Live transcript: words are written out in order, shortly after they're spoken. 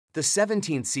The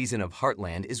 17th season of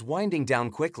Heartland is winding down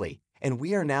quickly, and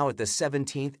we are now at the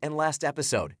 17th and last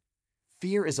episode.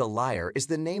 Fear is a Liar is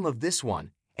the name of this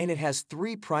one, and it has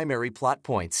three primary plot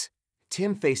points.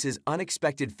 Tim faces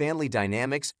unexpected family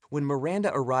dynamics when Miranda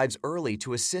arrives early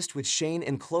to assist with Shane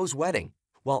and Chloe's wedding,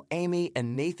 while Amy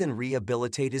and Nathan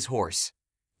rehabilitate his horse.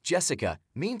 Jessica,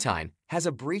 meantime, has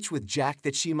a breach with Jack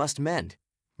that she must mend.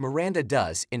 Miranda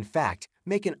does, in fact,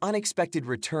 make an unexpected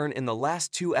return in the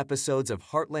last two episodes of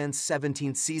Heartland's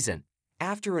 17th season.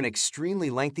 After an extremely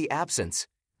lengthy absence,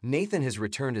 Nathan has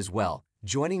returned as well,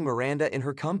 joining Miranda in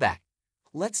her comeback.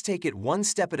 Let's take it one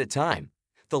step at a time.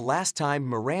 The last time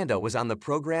Miranda was on the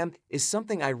program is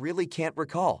something I really can't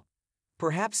recall.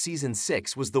 Perhaps season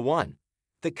 6 was the one.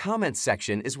 The comments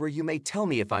section is where you may tell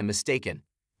me if I'm mistaken.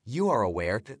 You are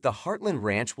aware that the Heartland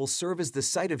Ranch will serve as the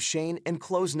site of Shane and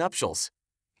Chloe's nuptials.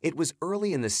 It was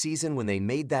early in the season when they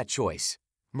made that choice.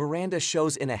 Miranda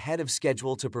shows in ahead of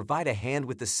schedule to provide a hand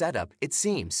with the setup, it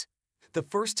seems. The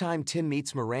first time Tim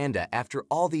meets Miranda after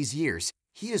all these years,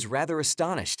 he is rather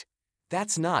astonished.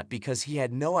 That's not because he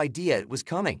had no idea it was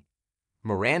coming.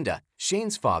 Miranda,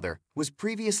 Shane's father, was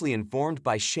previously informed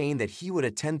by Shane that he would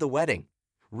attend the wedding.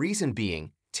 Reason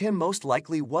being, Tim most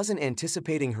likely wasn't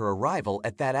anticipating her arrival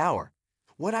at that hour.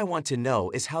 What I want to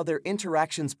know is how their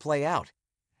interactions play out.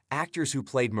 Actors who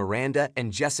played Miranda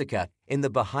and Jessica in the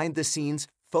behind-the-scenes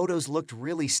photos looked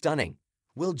really stunning.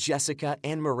 Will Jessica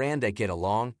and Miranda get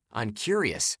along? I'm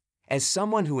curious. As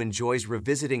someone who enjoys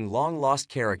revisiting long-lost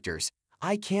characters,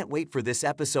 I can't wait for this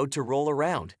episode to roll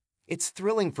around. It's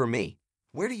thrilling for me.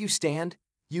 Where do you stand?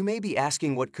 You may be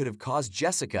asking what could have caused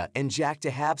Jessica and Jack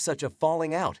to have such a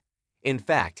falling out. In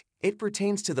fact, it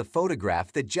pertains to the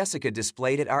photograph that Jessica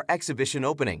displayed at our exhibition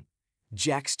opening.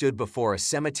 Jack stood before a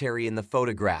cemetery in the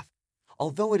photograph.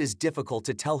 Although it is difficult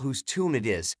to tell whose tomb it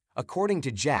is, according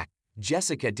to Jack,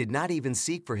 Jessica did not even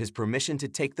seek for his permission to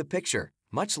take the picture,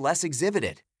 much less exhibit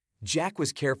it. Jack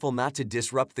was careful not to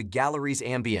disrupt the gallery's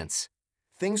ambience.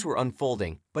 Things were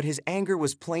unfolding, but his anger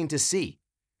was plain to see.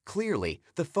 Clearly,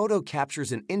 the photo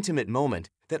captures an intimate moment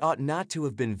that ought not to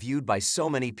have been viewed by so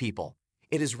many people.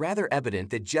 It is rather evident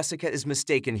that Jessica is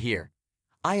mistaken here.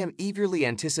 I am eagerly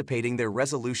anticipating their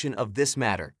resolution of this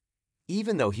matter.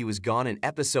 Even though he was gone in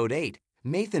episode 8,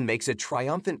 Nathan makes a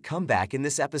triumphant comeback in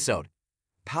this episode.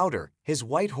 Powder, his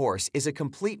white horse, is a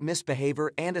complete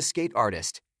misbehavior and escape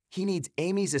artist. He needs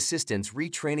Amy's assistance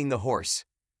retraining the horse.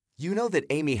 You know that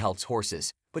Amy helps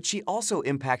horses, but she also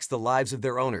impacts the lives of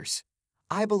their owners.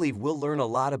 I believe we'll learn a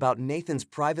lot about Nathan's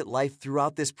private life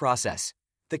throughout this process.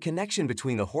 The connection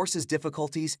between the horse's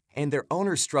difficulties and their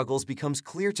owner's struggles becomes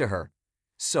clear to her.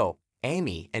 So,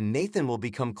 Amy and Nathan will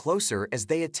become closer as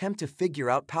they attempt to figure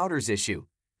out Powder's issue.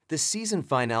 The season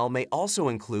finale may also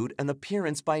include an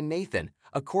appearance by Nathan,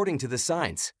 according to the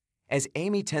signs. As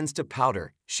Amy tends to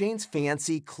Powder, Shane's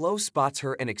fiancée Chloe spots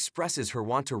her and expresses her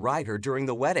want to ride her during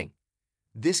the wedding.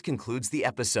 This concludes the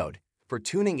episode. For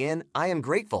tuning in, I am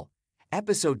grateful.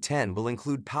 Episode 10 will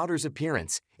include Powder's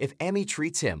appearance if Amy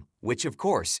treats him, which of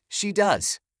course, she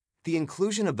does. The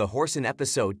inclusion of the horse in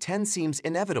episode 10 seems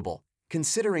inevitable,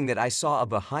 considering that I saw a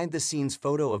behind-the-scenes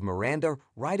photo of Miranda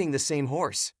riding the same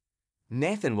horse.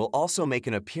 Nathan will also make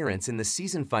an appearance in the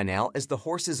season finale as the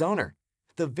horse's owner.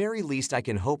 The very least I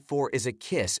can hope for is a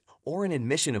kiss or an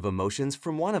admission of emotions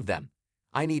from one of them.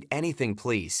 I need anything,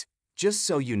 please. Just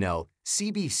so you know,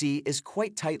 CBC is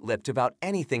quite tight-lipped about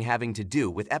anything having to do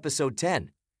with episode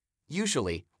 10.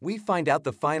 Usually, we find out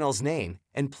the final's name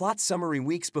and plot summary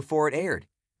weeks before it aired.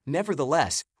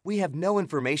 Nevertheless, we have no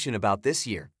information about this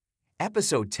year.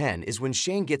 Episode 10 is when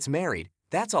Shane gets married,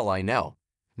 that's all I know.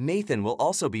 Nathan will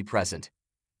also be present.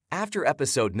 After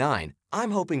episode 9, I'm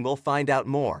hoping we'll find out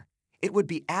more. It would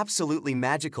be absolutely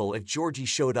magical if Georgie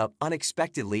showed up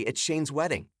unexpectedly at Shane's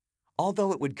wedding.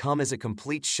 Although it would come as a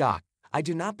complete shock, I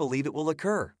do not believe it will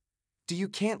occur. Do you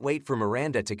can't wait for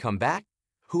Miranda to come back?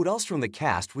 Who else from the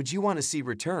cast would you want to see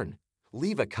return?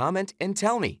 Leave a comment and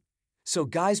tell me. So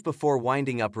guys, before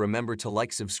winding up, remember to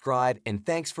like, subscribe, and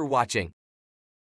thanks for watching.